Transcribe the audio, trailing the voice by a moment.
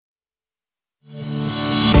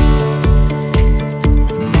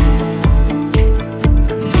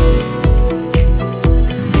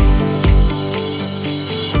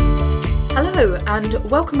and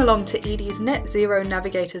welcome along to Edie's Net Zero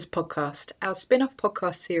Navigators podcast, our spin-off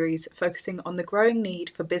podcast series focusing on the growing need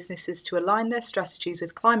for businesses to align their strategies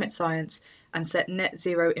with climate science and set net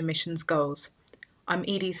zero emissions goals. I'm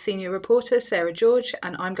Edie's senior reporter, Sarah George,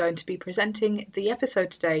 and I'm going to be presenting the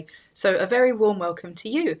episode today, so a very warm welcome to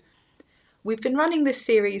you. We've been running this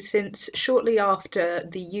series since shortly after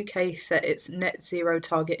the UK set its net zero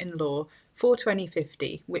target in law for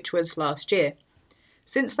 2050, which was last year.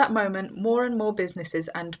 Since that moment, more and more businesses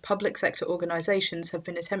and public sector organisations have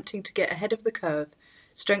been attempting to get ahead of the curve,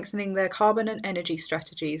 strengthening their carbon and energy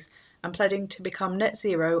strategies and pledging to become net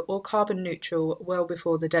zero or carbon neutral well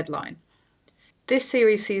before the deadline. This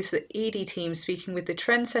series sees the Edie team speaking with the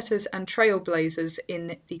trendsetters and trailblazers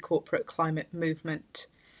in the corporate climate movement.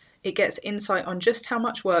 It gets insight on just how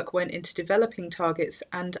much work went into developing targets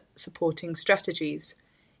and supporting strategies.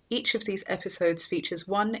 Each of these episodes features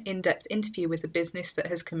one in-depth interview with a business that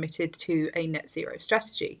has committed to a net zero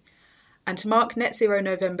strategy. And to mark Net Zero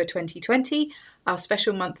November 2020, our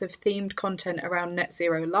special month of themed content around Net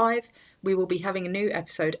Zero Live, we will be having a new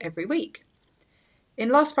episode every week. In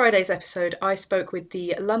last Friday's episode, I spoke with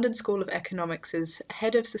the London School of Economics'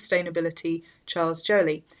 Head of Sustainability, Charles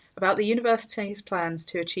Joly, about the university's plans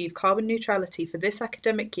to achieve carbon neutrality for this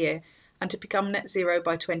academic year and to become net zero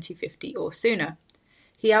by 2050 or sooner.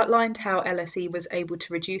 He outlined how LSE was able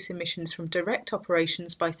to reduce emissions from direct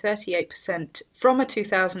operations by 38% from a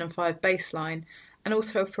 2005 baseline, and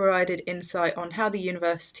also provided insight on how the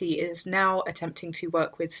university is now attempting to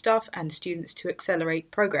work with staff and students to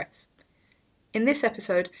accelerate progress. In this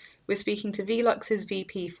episode, we're speaking to Velux's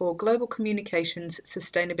VP for Global Communications,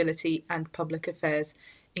 Sustainability and Public Affairs,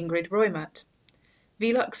 Ingrid Roymatt.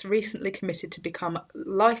 Velux recently committed to become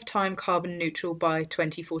lifetime carbon neutral by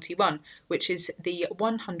 2041, which is the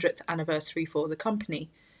 100th anniversary for the company.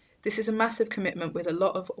 This is a massive commitment with a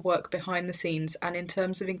lot of work behind the scenes and in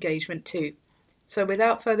terms of engagement too. So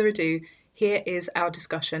without further ado, here is our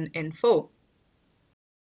discussion in full.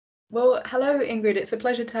 Well, hello Ingrid, it's a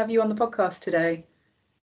pleasure to have you on the podcast today.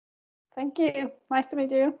 Thank you. Nice to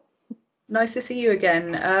meet you. Nice to see you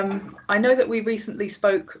again. I know that we recently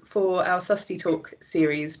spoke for our Susty Talk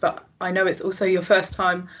series, but I know it's also your first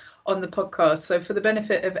time on the podcast. So for the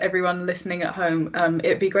benefit of everyone listening at home,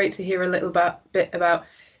 it'd be great to hear a little bit about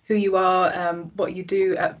who you are, what you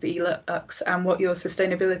do at Velux, and what your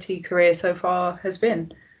sustainability career so far has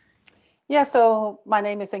been. Yeah, so my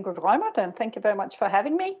name is Ingrid Roymatt, and thank you very much for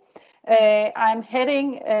having me. I'm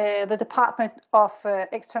heading the Department of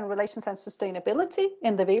External Relations and Sustainability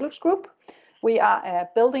in the Velux Group. We are a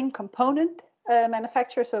building component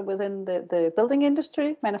manufacturer, so within the building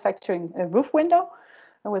industry, manufacturing a roof window,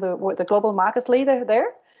 with a global market leader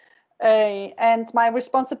there. And my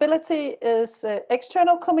responsibility is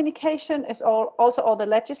external communication, is also all the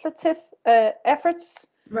legislative efforts.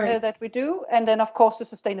 Right. That we do. And then, of course, the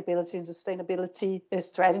sustainability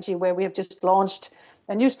strategy, where we have just launched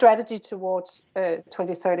a new strategy towards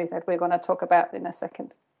 2030 that we're going to talk about in a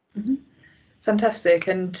second. Mm-hmm. Fantastic.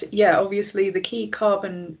 And yeah, obviously the key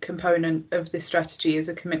carbon component of this strategy is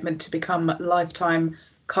a commitment to become lifetime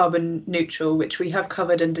carbon neutral, which we have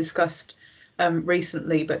covered and discussed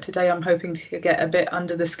recently. But today I'm hoping to get a bit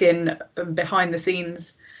under the skin and behind the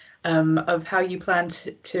scenes of how you plan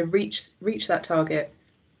to reach that target.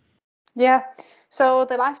 Yeah, so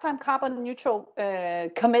the lifetime carbon neutral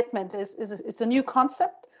commitment is a new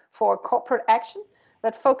concept for corporate action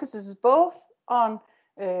that focuses both on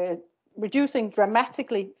reducing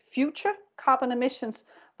dramatically future carbon emissions,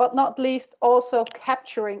 but not least also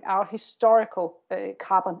capturing our historical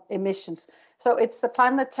carbon emissions. So it's a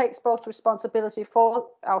plan that takes both responsibility for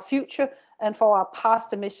our future and for our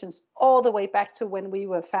past emissions, all the way back to when we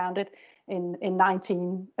were founded in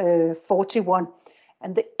 1941.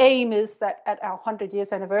 And the aim is that at our 100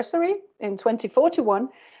 years anniversary in 2041,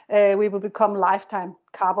 we will become lifetime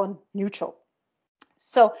carbon neutral.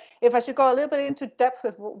 So if I should go a little bit into depth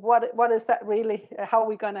with what is that really, how are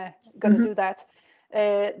we gonna do that?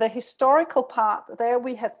 The historical part, there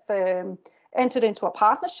we have entered into a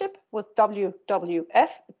partnership with WWF, a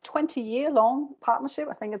 20-year-long partnership.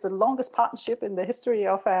 I think it's the longest partnership in the history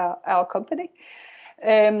of our company.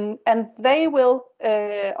 And they will,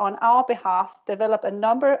 on our behalf, develop a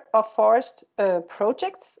number of forest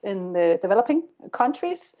projects in the developing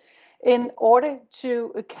countries in order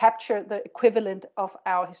to capture the equivalent of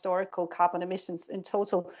our historical carbon emissions, in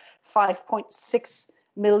total 5.6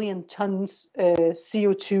 million tons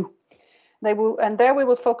CO2. There we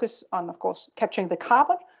will focus on, of course, capturing the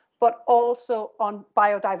carbon, but also on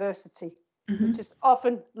biodiversity. Mm-hmm. Which is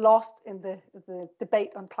often lost in the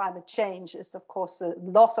debate on climate change, is of course the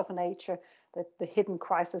loss of nature, the hidden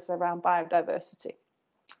crisis around biodiversity.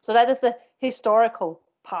 So that is the historical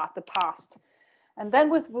part, the past. And then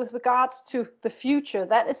with regards to the future,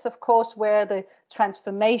 that is, of course, where the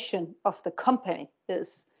transformation of the company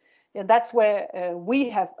is. And that's where we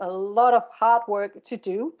have a lot of hard work to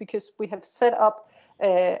do, because we have set up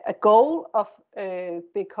a goal of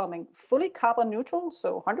becoming fully carbon neutral,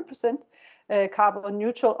 so 100% carbon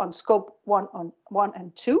neutral on scope 1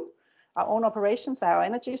 and 2, our own operations, our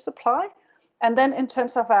energy supply. And then in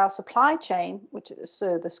terms of our supply chain, which is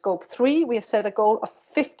the scope 3, we have set a goal of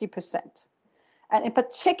 50%. And in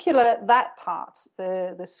particular, that part,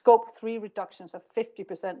 the scope 3 reductions of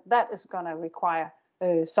 50%, that is going to require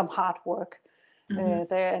some hard work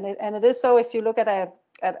there. And it is so, if you look at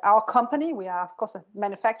our company, we are, of course, a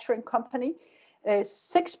manufacturing company.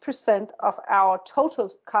 6% of our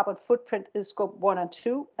total carbon footprint is scope 1 and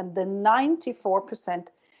 2, and the 94%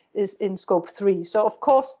 is in scope 3. So, of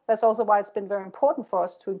course, that's also why it's been very important for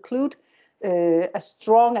us to include a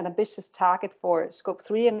strong and ambitious target for scope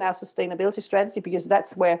 3 in our sustainability strategy, because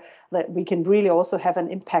that's where that we can really also have an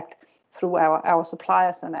impact through our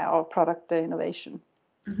suppliers and our product innovation.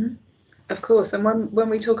 Mm-hmm. Of course. And when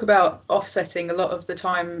we talk about offsetting, a lot of the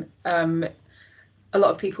time, a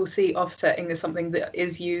lot of people see offsetting as something that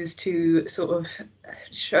is used to sort of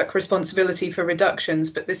shirk responsibility for reductions,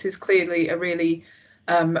 but this is clearly a really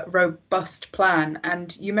robust plan.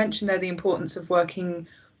 And you mentioned there the importance of working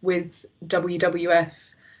with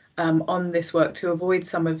WWF on this work to avoid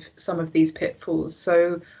some of these pitfalls.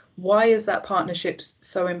 So why is that partnership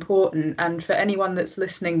so important? And for anyone that's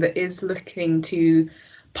listening that is looking to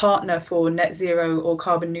partner for net zero or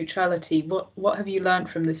carbon neutrality, what have you learned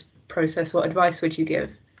from this process? What advice would you give?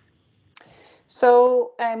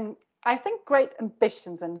 So I think great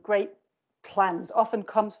ambitions and great plans often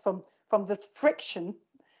comes from the friction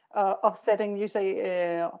of setting, you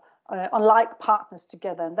say, unlike partners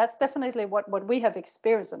together. And that's definitely what we have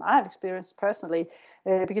experienced, and I have experienced personally,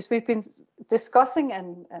 because we've been discussing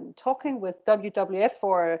and talking with WWF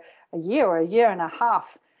for a year or a year and a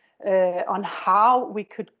half on how we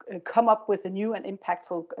could come up with a new and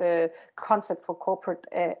impactful concept for corporate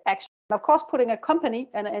action. And of course, putting a company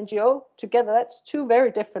and an NGO together, that's two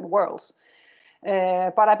very different worlds.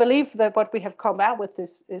 But I believe that what we have come out with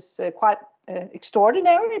is quite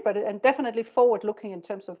extraordinary, and definitely forward-looking in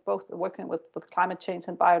terms of both working with climate change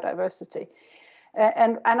and biodiversity.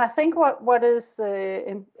 And I think what is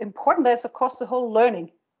important there is, of course, the whole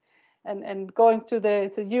learning. And going to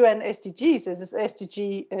the UN SDGs, is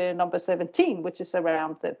SDG number 17, which is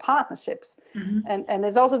around the partnerships. Mm-hmm. And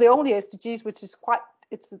it's also the only SDGs which is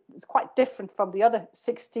it's quite different from the other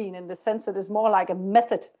 16 in the sense that it's more like a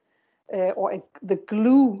method the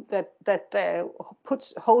glue that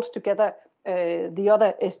holds together the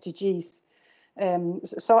other SDGs.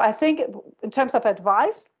 So I think in terms of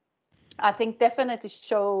advice, I think definitely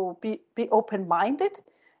be open-minded,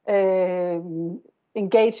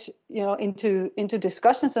 engage into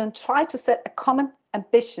discussions, and try to set a common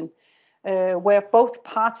ambition where both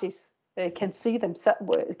parties can see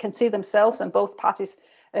themselves, and both parties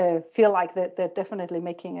feel like they're definitely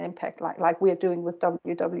making an impact, like we're doing with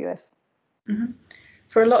WWF. Mm-hmm.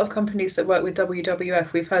 For a lot of companies that work with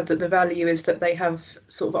WWF, we've heard that the value is that they have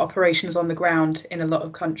sort of operations on the ground in a lot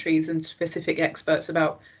of countries and specific experts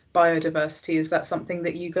about biodiversity. Is that something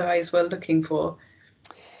that you guys were looking for?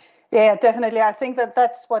 Yeah, definitely. I think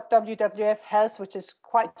that's what WWF has, which is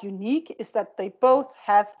quite unique, is that they both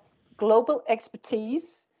have global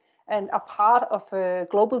expertise and are part of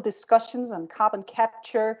global discussions on carbon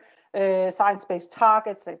capture, science-based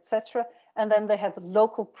targets, etc. And then they have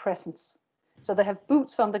local presence. So they have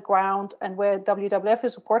boots on the ground, and where WWF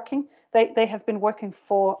is working, they have been working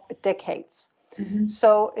for decades. Mm-hmm.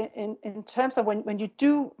 So in terms of when you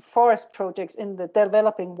do forest projects in the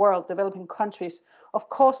developing world, developing countries, of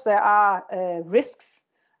course there are risks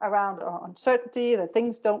around uncertainty, that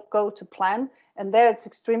things don't go to plan. And there it's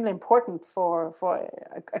extremely important for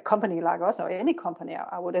a company like us, or any company,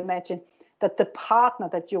 I would imagine, that the partner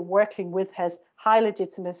that you're working with has high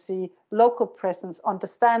legitimacy, local presence,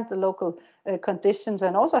 understand the local conditions,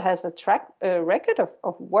 and also has a track record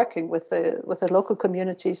of working with the local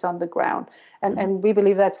communities on the ground. And we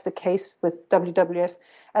believe that's the case with WWF.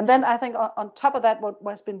 And then I think on top of that, what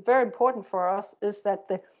has been very important for us is that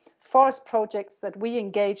the forest projects that we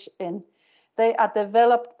engage in, they are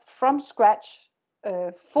developed from scratch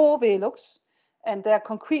for Velux, and they're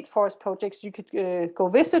concrete forest projects you could go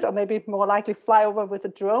visit, or maybe more likely fly over with a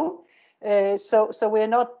drone. So we're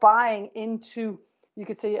not buying into, you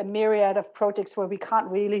could say, a myriad of projects where we can't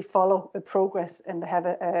really follow the progress and have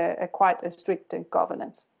a quite a strict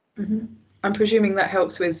governance. Mm-hmm. I'm presuming that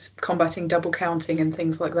helps with combating double counting and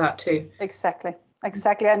things like that too. Exactly.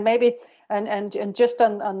 And maybe and just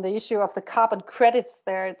on the issue of the carbon credits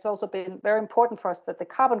there, it's also been very important for us that the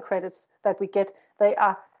carbon credits that we get, they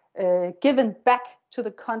are given back to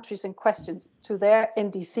the countries in question, to their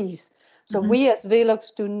NDCs. So we as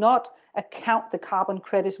Velux do not account the carbon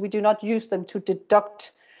credits. We do not use them to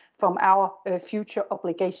deduct from our future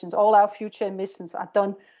obligations. All our future emissions are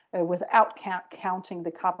done without counting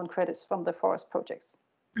the carbon credits from the forest projects.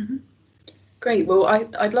 Great. Well,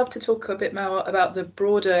 I'd love to talk a bit more about the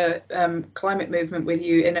broader climate movement with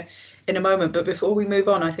you in a moment. But before we move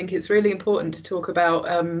on, I think it's really important to talk about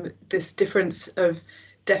this difference of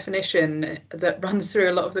definition that runs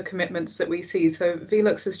through a lot of the commitments that we see. So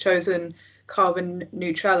Velux has chosen carbon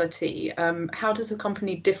neutrality. How does the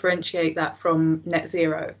company differentiate that from net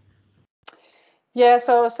zero? Yeah,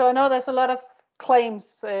 so I know there's a lot of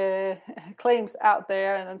claims out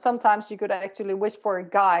there, and sometimes you could actually wish for a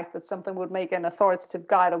guide, that something would make an authoritative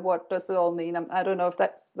guide of what does it all mean. I don't know if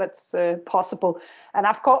that's possible. And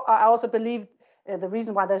of course, I also believe the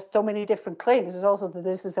reason why there's so many different claims is also that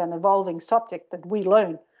this is an evolving subject that we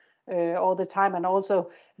learn all the time, and also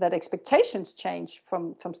that expectations change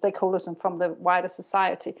from stakeholders and from the wider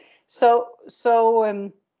society. So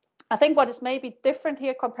I think what is maybe different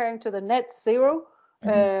here comparing to the net zero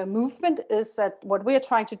movement is that what we are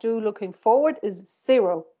trying to do looking forward is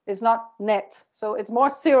zero. It's not net. So it's more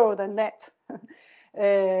zero than net.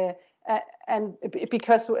 And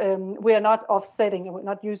because we are not offsetting, we're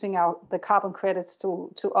not using the carbon credits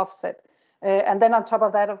to offset. And then on top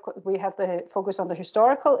of that, of course, we have the focus on the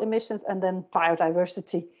historical emissions and then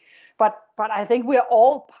biodiversity. But I think we are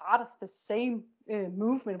all part of the same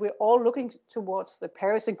movement. We're all looking towards the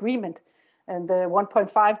Paris Agreement and the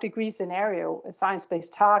 1.5 degree scenario,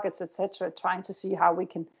 science-based targets, etc., trying to see how we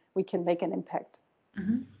can make an impact.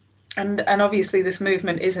 And obviously this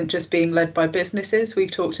movement isn't just being led by businesses.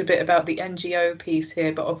 We've talked a bit about the NGO piece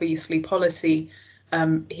here, but obviously policy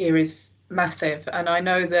here is massive. And I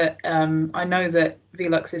know that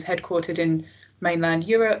Velux is headquartered in mainland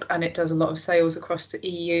Europe, and it does a lot of sales across the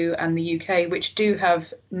EU and the UK, which do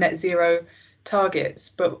have net zero targets.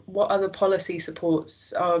 But what other policy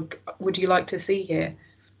supports would you like to see here?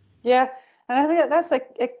 Yeah, and I think that's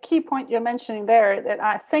a key point you're mentioning there, that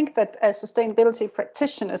I think that as sustainability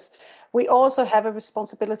practitioners, we also have a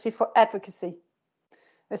responsibility for advocacy.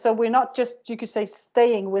 So we're not just, you could say,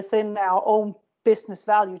 staying within our own business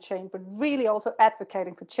value chain, but really also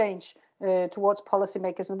advocating for change towards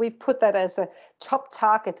policymakers. And we've put that as a top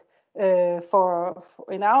target for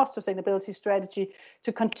in our sustainability strategy,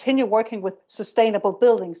 to continue working with sustainable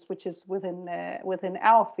buildings, which is within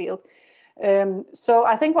our field. So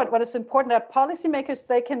I think what is important that policymakers,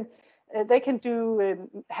 they can do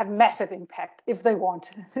have massive impact if they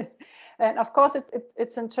want. And of course,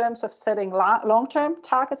 it's in terms of setting long-term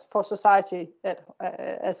targets for society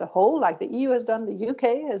as a whole, like the EU has done, the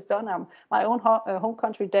UK has done, my own home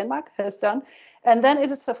country, Denmark, has done. And then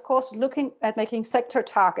it is, of course, looking at making sector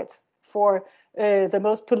targets for the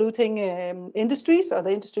most polluting industries, or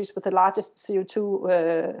the industries with the largest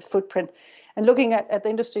CO2 footprint. And looking at the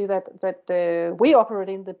industry that we operate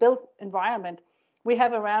in, the built environment, we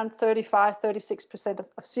have around 36% of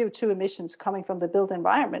CO2 emissions coming from the built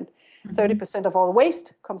environment. 30% of all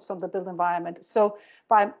waste comes from the built environment. So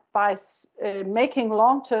by making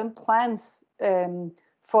long-term plans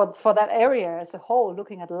for that area as a whole,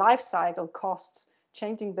 looking at life cycle costs,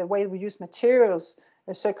 changing the way we use materials,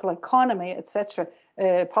 a circular economy, etc.,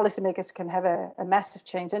 policymakers can have a massive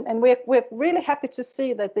change. And we're really happy to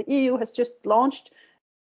see that the EU has just launched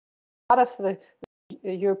part of the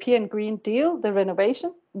European Green Deal, the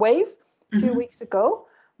renovation wave, a few weeks ago,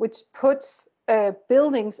 which puts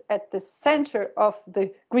buildings at the center of the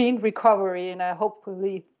green recovery in a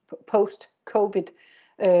hopefully post-COVID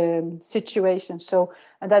situation. So,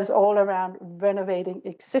 and that is all around renovating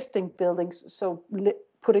existing buildings, so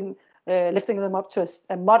lifting them up to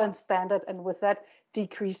a modern standard, and with that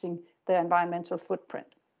decreasing their environmental footprint.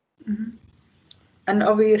 And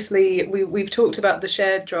obviously, we've talked about the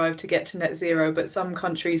shared drive to get to net zero, but some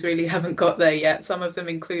countries really haven't got there yet. Some of them,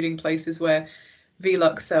 including places where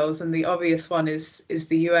Velux sells, and the obvious one is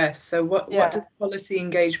the US. So what does policy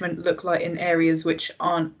engagement look like in areas which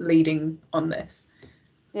aren't leading on this?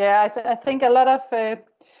 Yeah, I think a lot of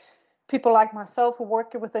people like myself who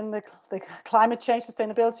work within the climate change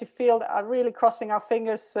sustainability field are really crossing our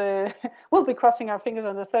fingers. We'll be crossing our fingers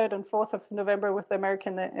on the 3rd and 4th of November with the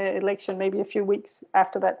American election, maybe a few weeks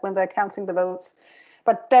after that when they're counting the votes.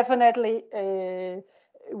 But definitely,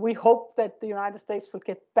 we hope that the United States will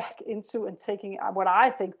get back into and taking what I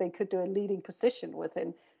think they could do a leading position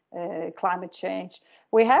within climate change.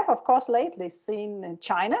 We have, of course, lately seen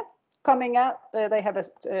China coming out. They have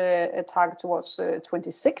a target towards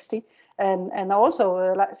 2060, and also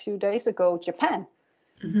a few days ago, Japan.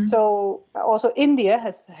 Mm-hmm. So also India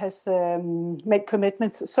has made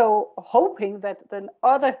commitments. So hoping that then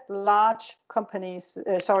other large countries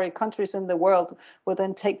in the world will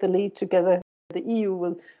then take the lead together. The EU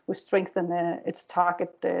will strengthen its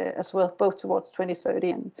target as well, both towards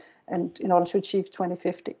 2030 and in order to achieve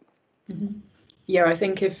 2050. Mm-hmm. Yeah, I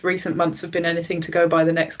think if recent months have been anything to go by,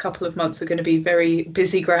 the next couple of months are going to be very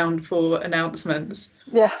busy ground for announcements.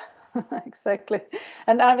 Yeah. Exactly.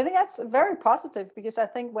 And I think that's very positive, because I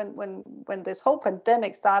think when this whole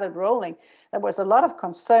pandemic started rolling, there was a lot of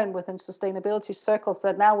concern within sustainability circles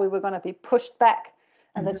that now we were going to be pushed back,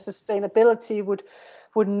 and that sustainability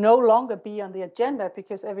would no longer be on the agenda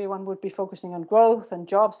because everyone would be focusing on growth and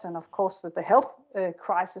jobs and, of course, the health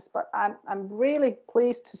crisis. But I'm really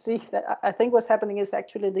pleased to see that I think what's happening is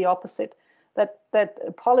actually the opposite, that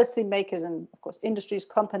policymakers and, of course, industries,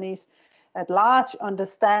 companies at large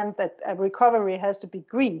understand that a recovery has to be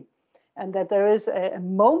green, and that there is a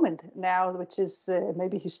moment now which is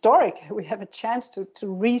maybe historic. We have a chance to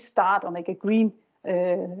restart or make a green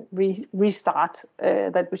restart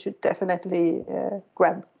that we should definitely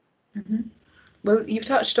grab. Mm-hmm. Well, you've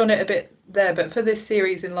touched on it a bit there, but for this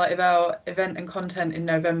series, in light of our event and content in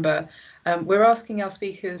November, we're asking our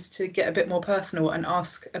speakers to get a bit more personal and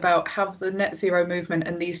ask about how the net zero movement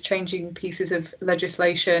and these changing pieces of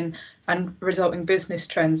legislation and resulting business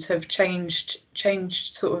trends have changed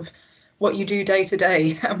sort of what you do day to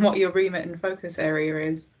day and what your remit and focus area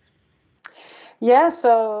is. Yeah,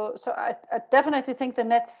 so I definitely think the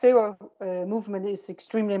net zero movement is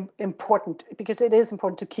extremely important, because it is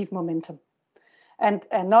important to keep momentum. And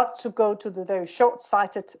not to go to the very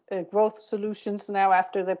short-sighted growth solutions now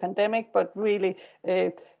after the pandemic, but really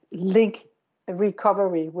link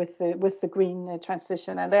recovery with the green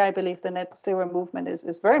transition. And there I believe the net zero movement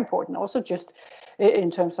is very important, also just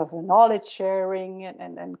in terms of knowledge sharing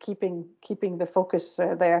and keeping the focus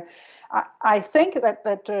there. I think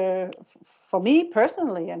that for me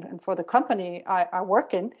personally and for the company I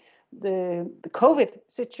work in, the COVID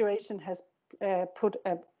situation has put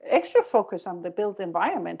an extra focus on the built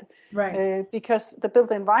environment, right? Because the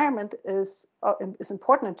built environment is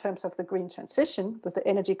important in terms of the green transition with the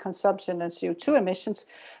energy consumption and CO2 emissions,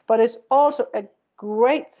 but it's also a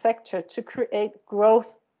great sector to create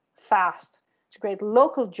growth fast, to create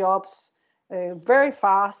local jobs very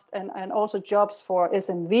fast, and also jobs for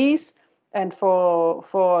SMVs and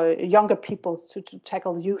for younger people to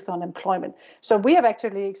tackle youth unemployment. So we have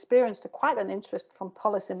actually experienced quite an interest from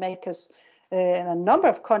policymakers in a number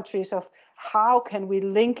of countries of how can we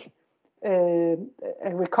link a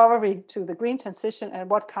recovery to the green transition, and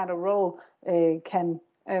what kind of role can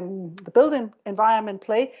the building environment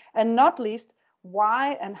play, and not least,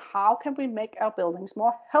 why and how can we make our buildings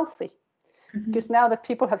more healthy? Mm-hmm. Because now that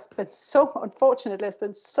people have spent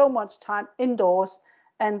so much time indoors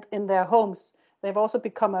and in their homes, they've also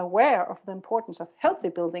become aware of the importance of healthy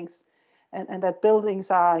buildings, and that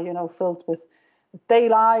buildings are, filled with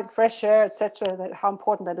daylight, fresh air, etc. That how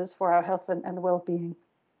important that is for our health and well-being.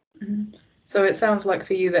 Mm-hmm. So it sounds like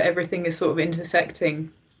for you that everything is sort of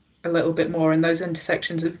intersecting a little bit more, and those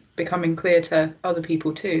intersections are becoming clear to other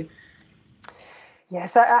people too.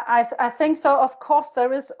 Yes, I think so. Of course,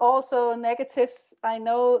 there is also negatives. I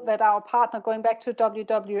know that our partner, going back to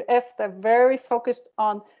WWF, they're very focused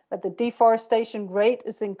on that the deforestation rate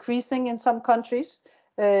is increasing in some countries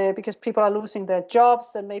because people are losing their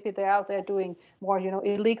jobs, and maybe they're out there doing more,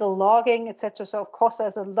 illegal logging, etc. So, of course,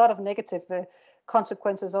 there's a lot of negative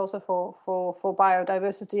consequences also for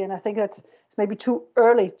biodiversity. And I think that it's maybe too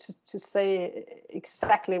early to say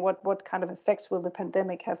exactly what kind of effects will the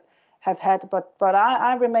pandemic have had, but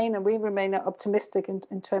I remain, and we remain optimistic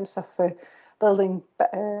in terms of building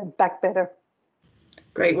back better.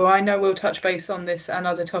 Great. Well, I know we'll touch base on this and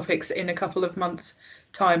other topics in a couple of months'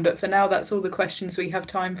 time, but for now, that's all the questions we have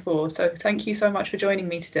time for. So thank you so much for joining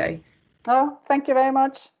me today. Oh, thank you very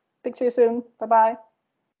much. Speak to you soon. Bye-bye.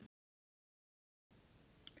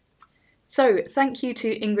 So thank you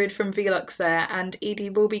to Ingrid from Velux there, and Edie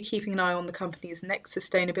will be keeping an eye on the company's next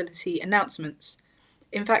sustainability announcements.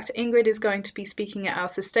 In fact, Ingrid is going to be speaking at our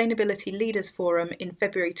Sustainability Leaders Forum in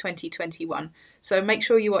February 2021, so make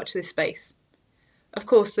sure you watch this space. Of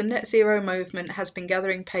course, the net zero movement has been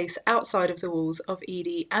gathering pace outside of the walls of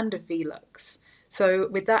Edie and of Velux. So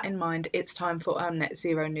with that in mind, it's time for our net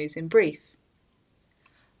zero news in brief.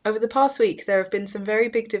 Over the past week, there have been some very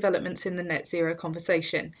big developments in the net zero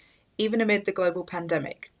conversation, even amid the global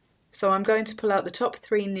pandemic. So I'm going to pull out the top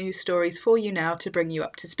 3 news stories for you now to bring you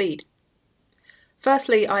up to speed.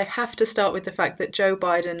 Firstly, I have to start with the fact that Joe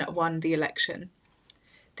Biden won the election.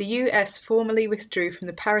 The US formally withdrew from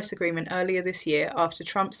the Paris Agreement earlier this year after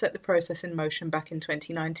Trump set the process in motion back in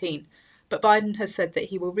 2019, but Biden has said that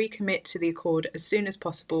he will recommit to the accord as soon as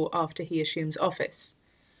possible after he assumes office.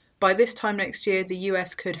 By this time next year, the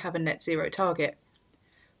US could have a net zero target.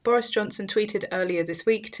 Boris Johnson tweeted earlier this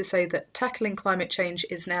week to say that tackling climate change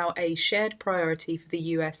is now a shared priority for the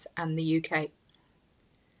US and the UK.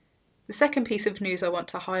 The second piece of news I want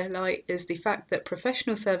to highlight is the fact that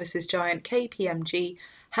professional services giant KPMG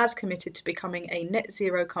has committed to becoming a net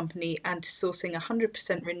zero company and to sourcing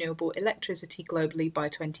 100% renewable electricity globally by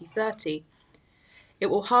 2030. It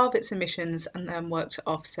will halve its emissions and then work to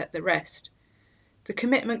offset the rest. The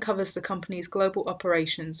commitment covers the company's global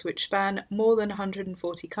operations, which span more than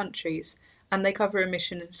 140 countries, and they cover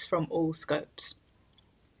emissions from all scopes.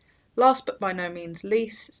 Last but by no means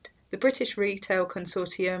least, the British Retail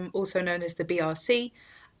Consortium, also known as the BRC,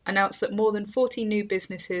 announced that more than 40 new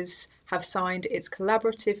businesses have signed its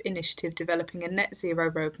collaborative initiative developing a net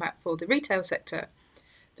zero roadmap for the retail sector.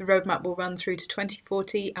 The roadmap will run through to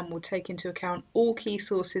 2040 and will take into account all key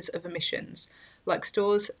sources of emissions, like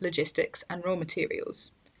stores, logistics and raw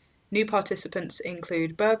materials. New participants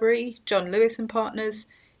include Burberry, John Lewis and Partners,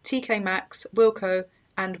 TK Maxx, Wilko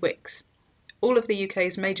and Wickes. All of the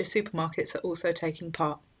UK's major supermarkets are also taking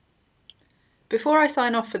part. Before I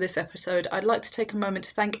sign off for this episode, I'd like to take a moment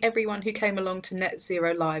to thank everyone who came along to Net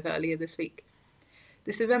Zero Live earlier this week.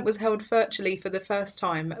 This event was held virtually for the first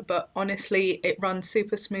time, but honestly, it ran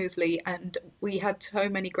super smoothly and we had so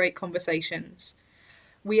many great conversations.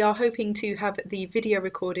 We are hoping to have the video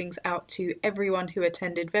recordings out to everyone who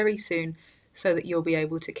attended very soon so that you'll be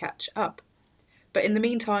able to catch up. But in the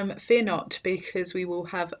meantime, fear not, because we will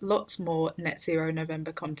have lots more Net Zero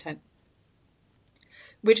November content.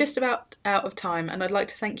 We're just about out of time, and I'd like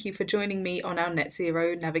to thank you for joining me on our Net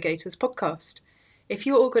Zero Navigators podcast. If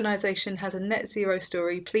your organisation has a net zero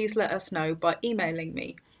story, please let us know by emailing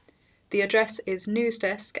me. The address is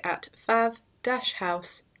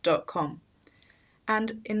newsdesk@fav-house.com.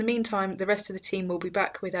 And in the meantime, the rest of the team will be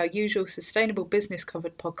back with our usual Sustainable Business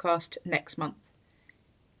Covered podcast next month.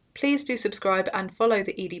 Please do subscribe and follow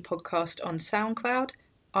the ED podcast on SoundCloud,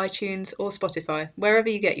 iTunes or Spotify, wherever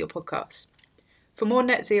you get your podcasts. For more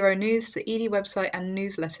net zero news, the ED website and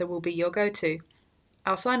newsletter will be your go-to.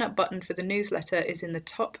 Our sign-up button for the newsletter is in the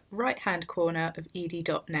top right-hand corner of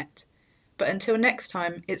ed.net. But until next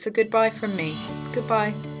time, it's a goodbye from me.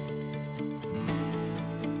 Goodbye.